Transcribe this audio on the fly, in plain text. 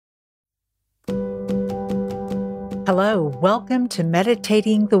Hello, welcome to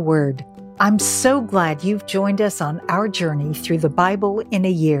Meditating the Word. I'm so glad you've joined us on our journey through the Bible in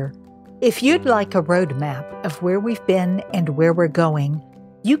a year. If you'd like a roadmap of where we've been and where we're going,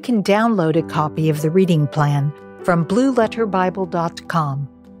 you can download a copy of the reading plan from blueletterbible.com.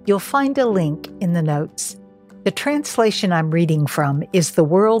 You'll find a link in the notes. The translation I'm reading from is the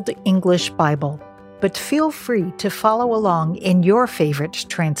World English Bible, but feel free to follow along in your favorite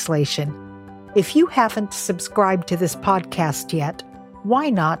translation. If you haven't subscribed to this podcast yet, why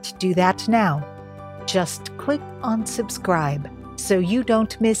not do that now? Just click on subscribe so you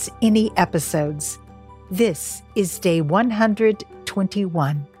don't miss any episodes. This is day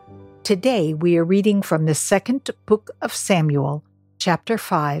 121. Today we are reading from the second book of Samuel, chapter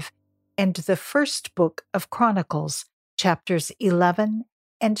 5, and the first book of Chronicles, chapters 11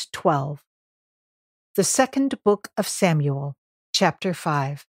 and 12. The second book of Samuel, chapter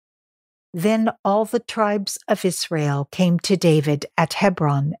 5. Then all the tribes of Israel came to David at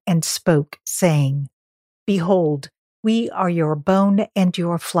Hebron and spoke, saying, Behold, we are your bone and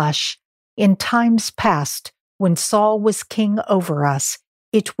your flesh. In times past, when Saul was king over us,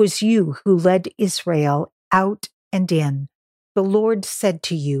 it was you who led Israel out and in. The Lord said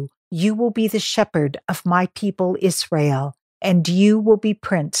to you, You will be the shepherd of my people Israel, and you will be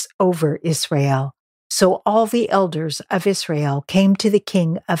prince over Israel. So all the elders of Israel came to the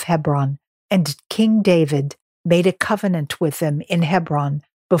king of Hebron, and King David made a covenant with them in Hebron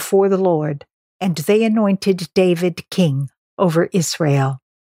before the Lord, and they anointed David king over Israel.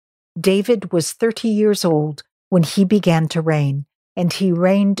 David was 30 years old when he began to reign, and he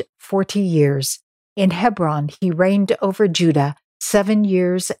reigned 40 years. In Hebron he reigned over Judah 7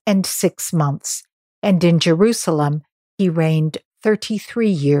 years and 6 months, and in Jerusalem he reigned 33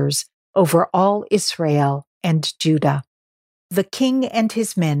 years over all Israel and Judah. The king and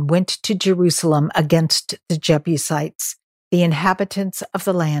his men went to Jerusalem against the Jebusites, the inhabitants of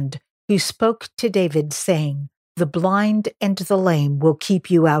the land, who spoke to David, saying, The blind and the lame will keep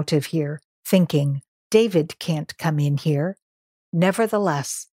you out of here, thinking, David can't come in here.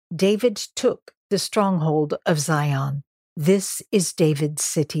 Nevertheless, David took the stronghold of Zion. This is David's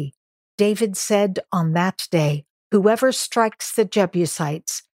city. David said on that day, Whoever strikes the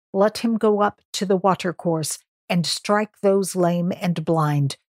Jebusites, let him go up to the watercourse and strike those lame and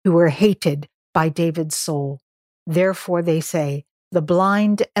blind who are hated by David's soul. Therefore they say, the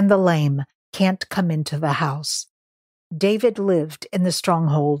blind and the lame can't come into the house. David lived in the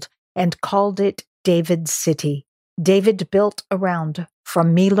stronghold and called it David's city. David built around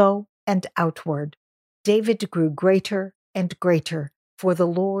from Millo and outward. David grew greater and greater, for the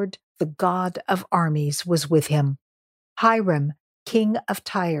Lord, the God of armies, was with him. Hiram, king of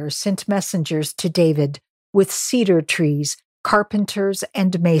Tyre, sent messengers to David with cedar trees, carpenters,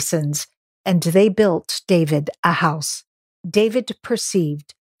 and masons, and they built David a house. David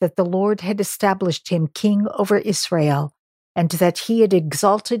perceived that the Lord had established him king over Israel, and that he had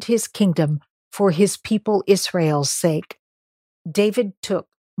exalted his kingdom for his people Israel's sake. David took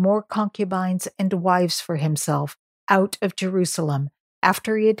more concubines and wives for himself out of Jerusalem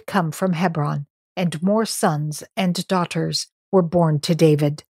after he had come from Hebron, and more sons and daughters were born to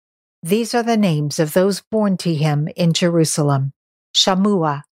David. These are the names of those born to him in Jerusalem: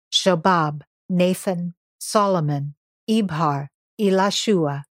 Shammua, Shobab, Nathan, Solomon, Ibhar,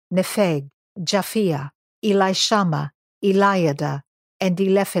 Elishua, Nepheg, Japhia, Elishama, Eliada, and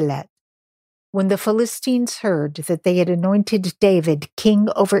Eliphelet. When the Philistines heard that they had anointed David king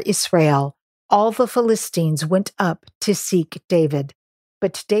over Israel, all the Philistines went up to seek David.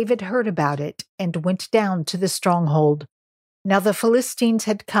 But David heard about it and went down to the stronghold. Now the Philistines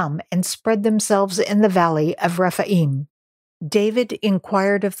had come and spread themselves in the valley of Rephaim. David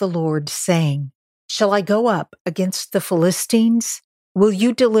inquired of the Lord, saying, Shall I go up against the Philistines? Will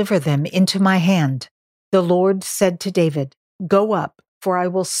you deliver them into my hand? The Lord said to David, Go up, for I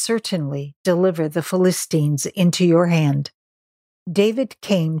will certainly deliver the Philistines into your hand. David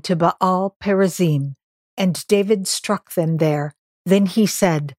came to Baal Perazim, and David struck them there. Then he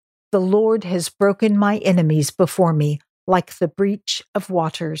said, The Lord has broken my enemies before me, like the breach of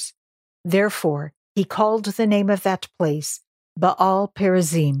waters. Therefore he called the name of that place Baal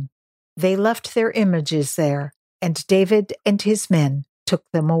Perazim. They left their images there, and David and his men took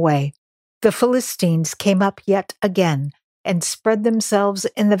them away. The Philistines came up yet again, and spread themselves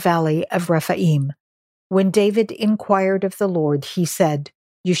in the valley of Rephaim. When David inquired of the Lord, he said,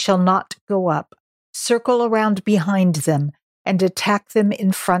 You shall not go up. Circle around behind them, and attack them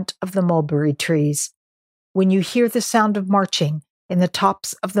in front of the mulberry trees. When you hear the sound of marching in the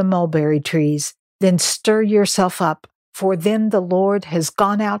tops of the mulberry trees, then stir yourself up, for then the Lord has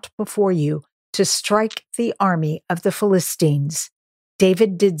gone out before you to strike the army of the Philistines.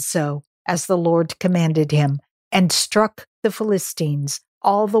 David did so as the Lord commanded him, and struck the Philistines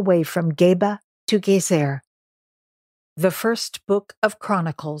all the way from Geba to Gezer. The first book of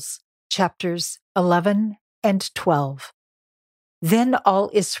Chronicles, chapters 11 and 12. Then all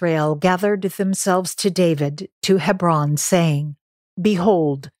Israel gathered themselves to David to Hebron, saying,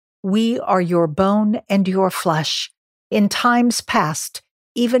 Behold, we are your bone and your flesh. In times past,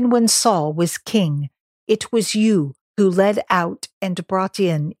 even when Saul was king, it was you who led out and brought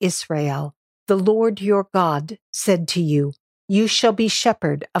in Israel. The Lord your God said to you, You shall be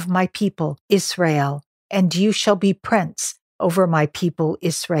shepherd of my people Israel, and you shall be prince over my people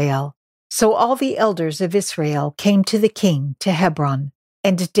Israel. So all the elders of Israel came to the king to Hebron,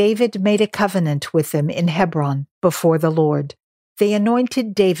 and David made a covenant with them in Hebron before the Lord. They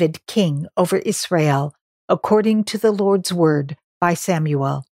anointed David king over Israel, according to the Lord's word by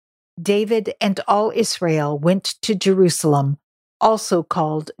Samuel. David and all Israel went to Jerusalem, also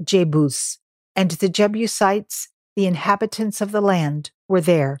called Jebus, and the Jebusites, the inhabitants of the land, were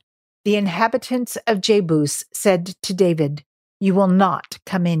there. The inhabitants of Jebus said to David, You will not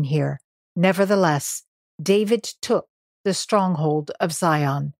come in here. Nevertheless, David took the stronghold of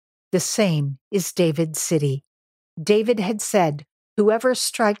Zion. The same is David's city. David had said, Whoever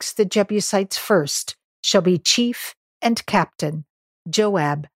strikes the Jebusites first shall be chief and captain.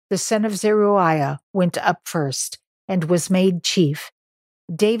 Joab, the son of Zeruiah, went up first and was made chief.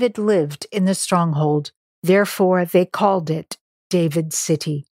 David lived in the stronghold, therefore they called it David's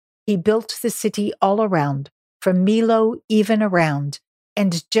city. He built the city all around, from Millo even around,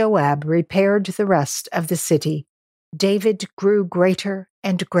 and Joab repaired the rest of the city. David grew greater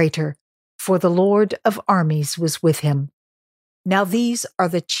and greater, for the Lord of armies was with him. Now these are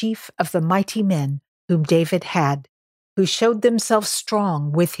the chief of the mighty men whom David had, who showed themselves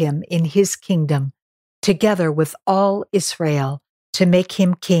strong with him in his kingdom, together with all Israel, to make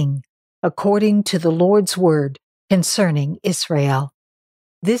him king, according to the Lord's word concerning Israel.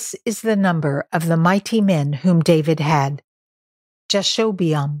 This is the number of the mighty men whom David had.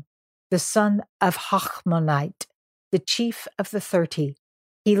 Jashobeam, the son of Hachmonite, the chief of the 30.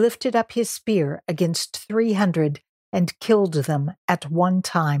 He lifted up his spear against 300 and killed them at one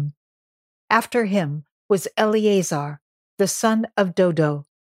time. After him was Eleazar, the son of Dodo,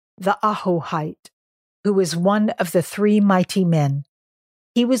 the Ahohite, who was one of the 3 mighty men.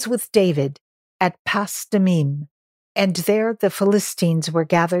 He was with David at Pasdamim, and there the Philistines were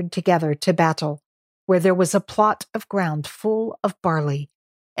gathered together to battle, where there was a plot of ground full of barley,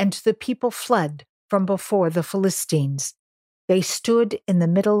 and the people fled from before the Philistines. They stood in the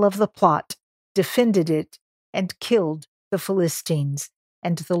middle of the plot, defended it, and killed the Philistines,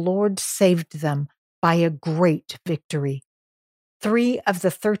 and the Lord saved them by a great victory. 3 of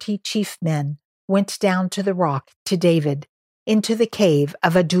the 30 chief men went down to the rock to David, into the cave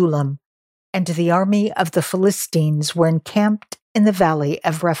of Adullam, and the army of the Philistines were encamped in the valley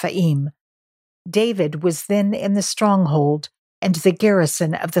of Rephaim. David was then in the stronghold, and the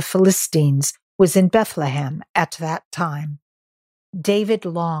garrison of the Philistines was in Bethlehem at that time. David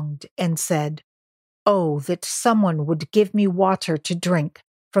longed and said, Oh, that someone would give me water to drink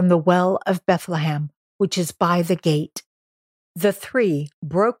from the well of Bethlehem, which is by the gate. The 3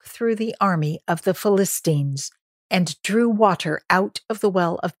 broke through the army of the Philistines and drew water out of the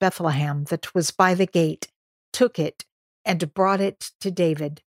well of Bethlehem that was by the gate, took it, and brought it to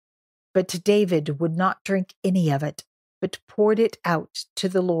David. But David would not drink any of it, but poured it out to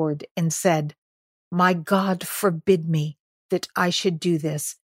the Lord and said, My God forbid me that I should do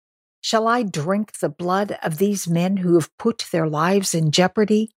this. Shall I drink the blood of these men who have put their lives in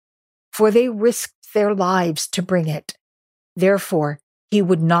jeopardy? For they risked their lives to bring it. Therefore he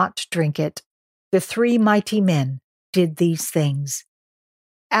would not drink it. The 3 mighty men did these things.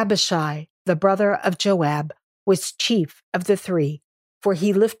 Abishai, the brother of Joab, was chief of the 3, for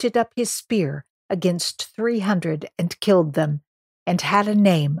he lifted up his spear against 300 and killed them, and had a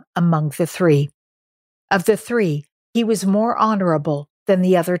name among the 3. Of the 3, he was more honorable than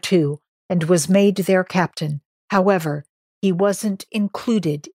the other 2, and was made their captain. However, he wasn't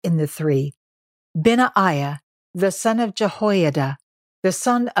included in the 3. Benaiah, the son of Jehoiada, the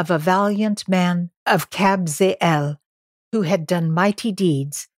son of a valiant man of Kabzeel, who had done mighty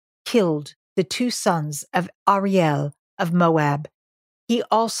deeds, killed the 2 sons of Ariel of Moab. He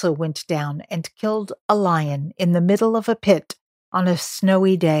also went down and killed a lion in the middle of a pit on a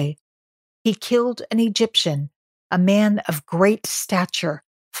snowy day. He killed an Egyptian, a man of great stature,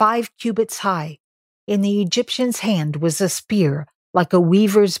 5 cubits high. In the Egyptian's hand was a spear like a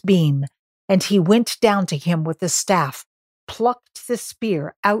weaver's beam, and he went down to him with a staff, plucked the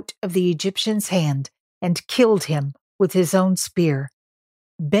spear out of the Egyptian's hand and killed him with his own spear.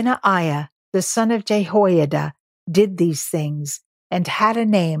 Benaiah, the son of Jehoiada, did these things and had a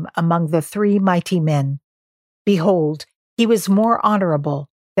name among the 3 mighty men. Behold, he was more honorable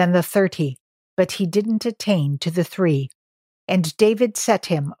than the 30, but he didn't attain to the 3. And David set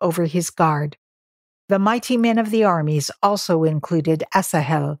him over his guard. The mighty men of the armies also included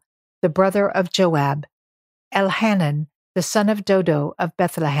Asahel, the brother of Joab, Elhanan, the son of Dodo of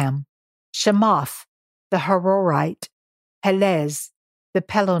Bethlehem, Shemoth, the Harorite, Helez, the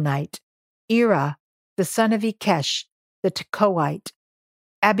Pelonite, Ira, the son of Ikesh, the Tekoite,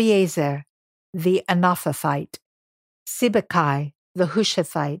 Abiezer, the Anathothite, Sibbecai, the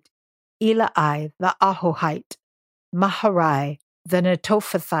Hushathite, Elai, the Ahohite, Maharai, the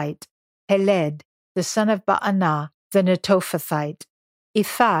Netophathite, Heled, the son of Baanah, the Netophathite,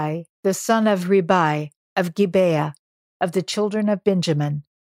 Ithai, the son of Ribai, of Gibeah, of the children of Benjamin,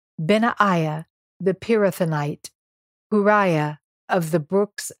 Benaiah, the Pirathonite, Huriah, of the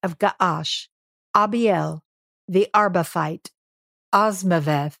brooks of Gaash, Abiel, the Arbathite,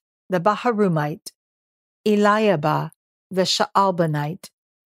 Osmaveth, the Baharumite, Eliabah, the Shaalbanite,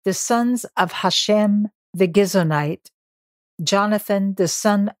 the sons of Hashem, the Gizonite, Jonathan, the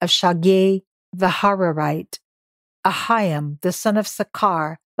son of Shaggai, the Hararite, Ahiam, the son of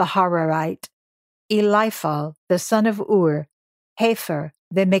Sakar, the Hararite, Eliphal, the son of Ur, Hepher,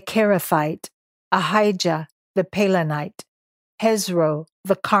 the Mecherathite, Ahijah, the Pelonite, Hezro,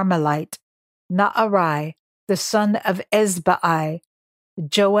 the Carmelite, Naarai, the son of Ezbai,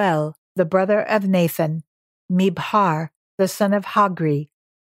 Joel, the brother of Nathan, Mibhar, the son of Hagri,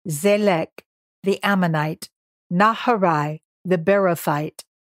 Zelek, the Ammonite, Naharai, the Berothite,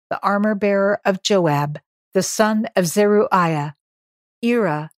 the armor-bearer of Joab, the son of Zeruiah,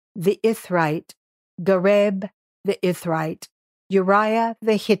 Ira, the Ithrite, Gareb, the Ithrite, Uriah,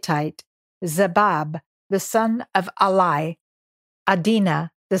 the Hittite, Zabab, the son of Alai,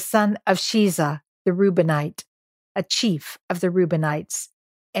 Adina, the son of Shiza, the Reubenite, a chief of the Reubenites,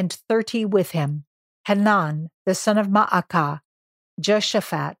 and 30 with him, Hanan, the son of Maacah,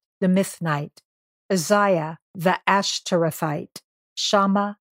 Joshaphat, the Mithnite, Uzziah, the Ashterathite,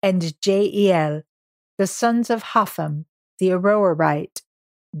 Shammah, and Jeiel, the sons of Hotham, the Aroerite,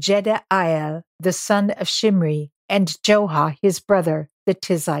 Jediael, the son of Shimri, and Joha, his brother, the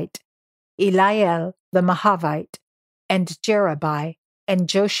Tizite, Eliel, the Mahavite, and Jerubai, and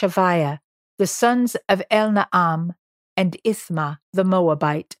Joshaviah, the sons of Elnaam, and Ithma, the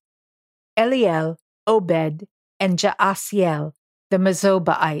Moabite, Eliel, Obed, and Jaasiel, the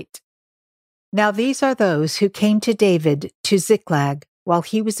Mezobaite. Now these are those who came to David to Ziklag while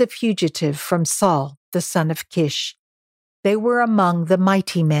he was a fugitive from Saul, the son of Kish. They were among the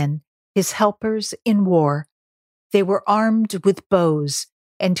mighty men, his helpers in war. They were armed with bows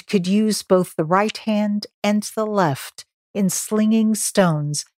and could use both the right hand and the left in slinging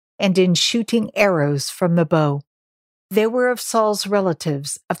stones and in shooting arrows from the bow. They were of Saul's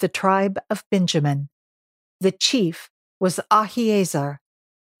relatives of the tribe of Benjamin. The chief was Ahiezer,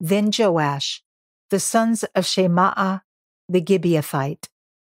 then Joash, the sons of Shemaah, the Gibeathite,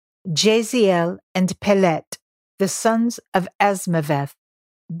 Jaziel and Pelet, the sons of Asmaveth,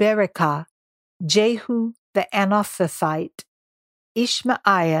 Berekah, Jehu the Anathothite,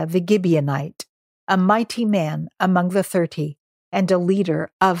 Ishmaiah the Gibeonite, a mighty man among the 30, and a leader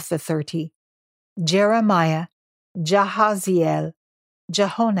of the 30, Jeremiah, Jahaziel,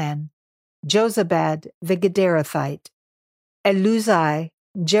 Jehonan, Jozabad the Gederathite, Eluzai,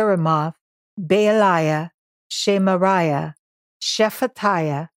 Jeremoth, Baaliah, Shemariah,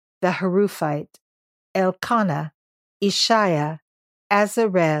 Shephatiah the Haruphite, Elkanah, Ishiah,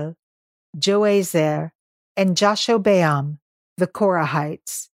 Azarel, Joezer, and Jashobeam, the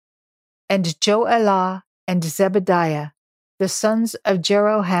Korahites, and Joelah and Zebediah, the sons of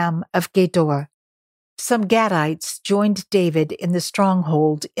Jeroham of Gedor. Some Gadites joined David in the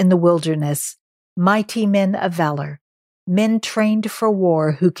stronghold in the wilderness, mighty men of valor, men trained for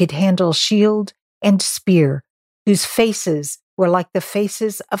war who could handle shield and spear, whose faces were like the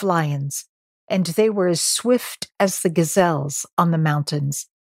faces of lions, and they were as swift as the gazelles on the mountains.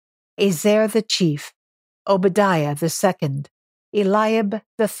 Ezer the chief, Obadiah the second, Eliab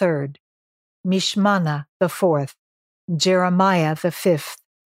the third, Mishmana the fourth, Jeremiah the fifth,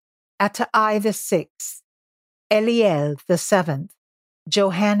 Attai the sixth, Eliel the seventh,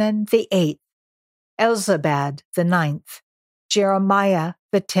 Johanan the eighth, Elzabad the ninth, Jeremiah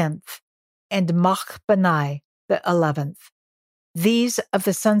the 10th, and Machbanai the 11th. These of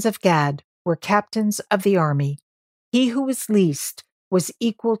the sons of Gad were captains of the army. He who was least was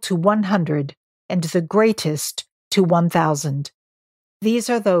equal to 100, and the greatest to 1,000. These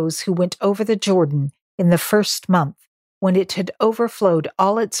are those who went over the Jordan in the first month, when it had overflowed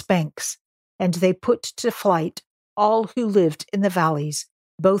all its banks, and they put to flight all who lived in the valleys,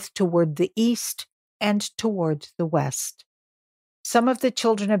 both toward the east and toward the west. Some of the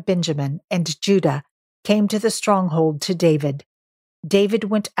children of Benjamin and Judah came to the stronghold to David. David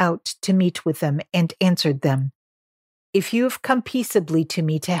went out to meet with them and answered them, "If you have come peaceably to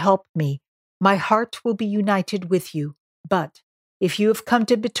me to help me, my heart will be united with you. But if you have come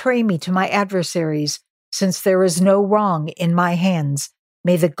to betray me to my adversaries, since there is no wrong in my hands,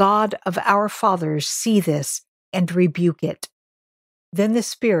 may the God of our fathers see this and rebuke it." Then the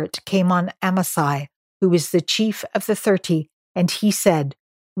Spirit came on Amasai, who was the chief of the 30, and he said,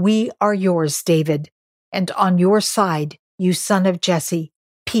 "We are yours, David, and on your side, you son of Jesse,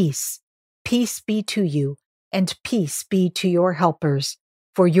 peace. Peace be to you, and peace be to your helpers,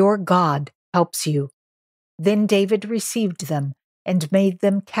 for your God helps you." Then David received them and made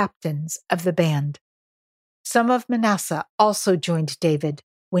them captains of the band. Some of Manasseh also joined David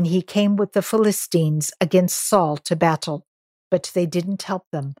when he came with the Philistines against Saul to battle, but they didn't help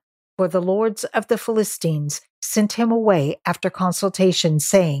them, for the lords of the Philistines sent him away after consultation,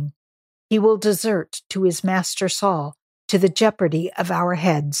 saying, "He will desert to his master Saul, to the jeopardy of our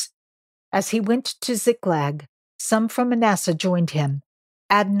heads." As he went to Ziklag, some from Manasseh joined him: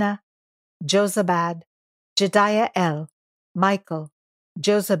 Adnah, Jozabad, Jediael, Michael,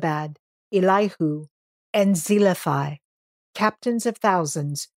 Jozabad, Elihu, and Zilaphi, captains of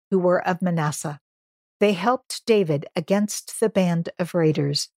thousands who were of Manasseh. They helped David against the band of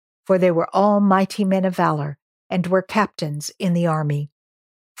raiders, for they were all mighty men of valor and were captains in the army.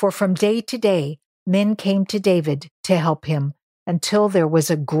 For from day to day men came to David to help him, until there was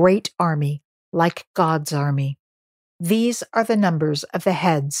a great army, like God's army. These are the numbers of the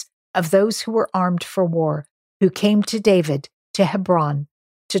heads of those who were armed for war, who came to David to Hebron,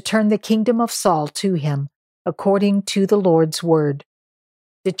 to turn the kingdom of Saul to him, according to the Lord's word.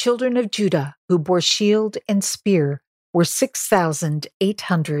 The children of Judah who bore shield and spear were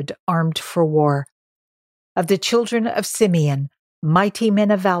 6,800 armed for war. Of the children of Simeon, mighty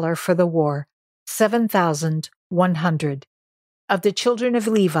men of valor for the war, 7,100. Of the children of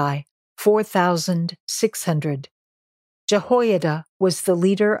Levi, 4,600. Jehoiada was the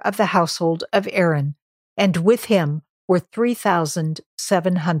leader of the household of Aaron, and with him were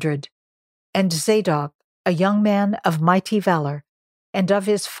 3,700. And Zadok, a young man of mighty valor, and of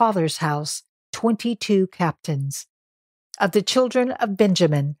his father's house 22 captains. Of the children of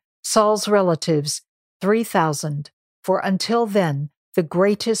Benjamin, Saul's relatives, 3,000, for until then the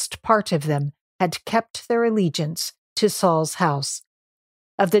greatest part of them had kept their allegiance to Saul's house.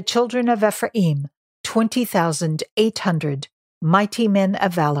 Of the children of Ephraim, 20,800, mighty men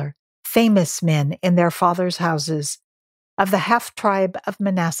of valor, famous men in their fathers' houses. Of the half-tribe of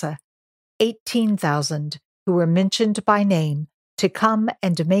Manasseh, 18,000, who were mentioned by name, to come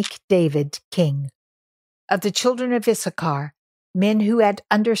and make David king. Of the children of Issachar, men who had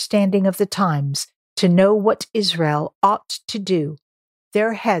understanding of the times, to know what Israel ought to do,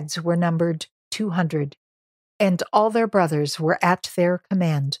 their heads were numbered 200, and all their brothers were at their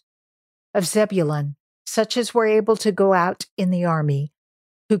command. Of Zebulun, such as were able to go out in the army,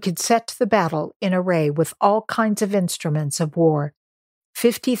 who could set the battle in array with all kinds of instruments of war,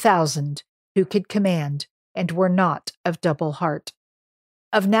 50,000, who could command, and were not of double heart.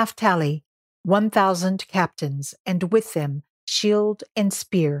 Of Naphtali, 1,000 captains, and with them shield and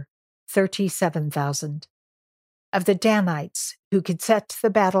spear, 37,000. Of the Danites, who could set the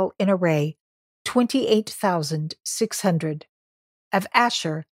battle in array, 28,600. Of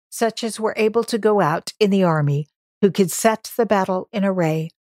Asher, such as were able to go out in the army, who could set the battle in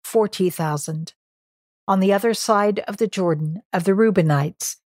array, 40,000. On the other side of the Jordan, of the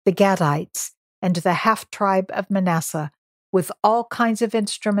Reubenites, the Gadites, and the half-tribe of Manasseh, with all kinds of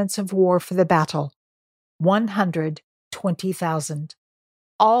instruments of war for the battle, 120,000.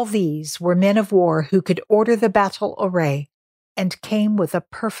 All these were men of war who could order the battle array, and came with a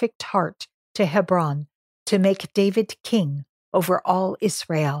perfect heart to Hebron to make David king over all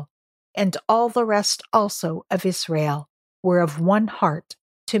Israel. And all the rest also of Israel were of one heart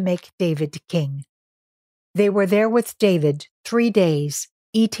to make David king. They were there with David 3 days,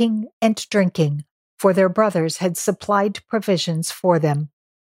 eating and drinking, for their brothers had supplied provisions for them.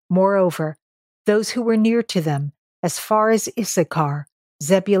 Moreover, those who were near to them, as far as Issachar,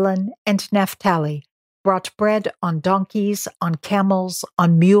 Zebulun, and Naphtali, brought bread on donkeys, on camels,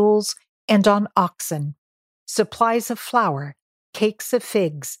 on mules, and on oxen, supplies of flour, cakes of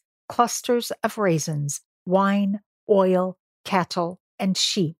figs, clusters of raisins, wine, oil, cattle, and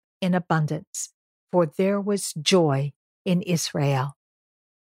sheep in abundance. for there was joy in Israel.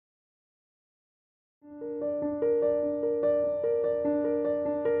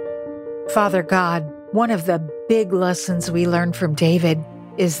 Father God, one of the big lessons we learn from David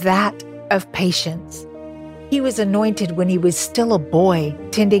is that of patience. He was anointed when he was still a boy,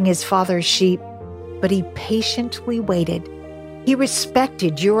 tending his father's sheep, but he patiently waited. He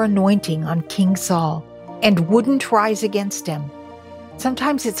respected your anointing on King Saul and wouldn't rise against him.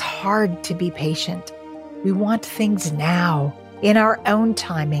 Sometimes it's hard to be patient. We want things now, in our own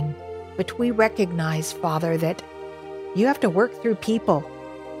timing, but we recognize, Father, that you have to work through people.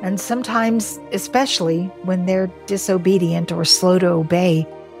 And sometimes, especially when they're disobedient or slow to obey,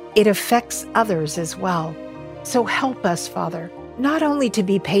 it affects others as well. So help us, Father, not only to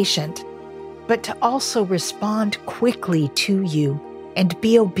be patient, but to also respond quickly to you and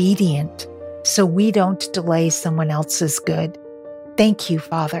be obedient so we don't delay someone else's good. Thank you,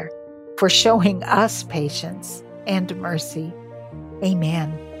 Father, for showing us patience and mercy.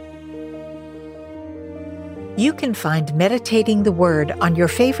 Amen. You can find Meditating the Word on your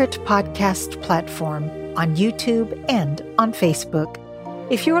favorite podcast platform, on YouTube and on Facebook.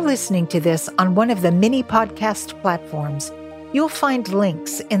 If you're listening to this on one of the many podcast platforms, you'll find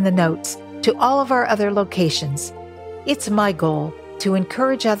links in the notes to all of our other locations. It's my goal to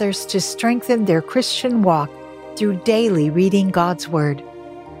encourage others to strengthen their Christian walk through daily reading God's Word.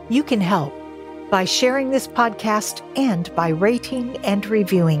 You can help by sharing this podcast and by rating and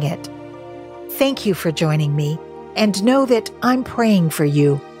reviewing it. Thank you for joining me, and know that I'm praying for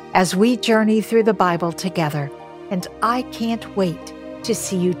you as we journey through the Bible together, and I can't wait to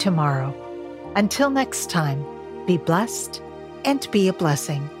see you tomorrow. Until next time, be blessed and be a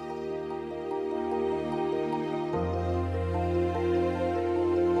blessing.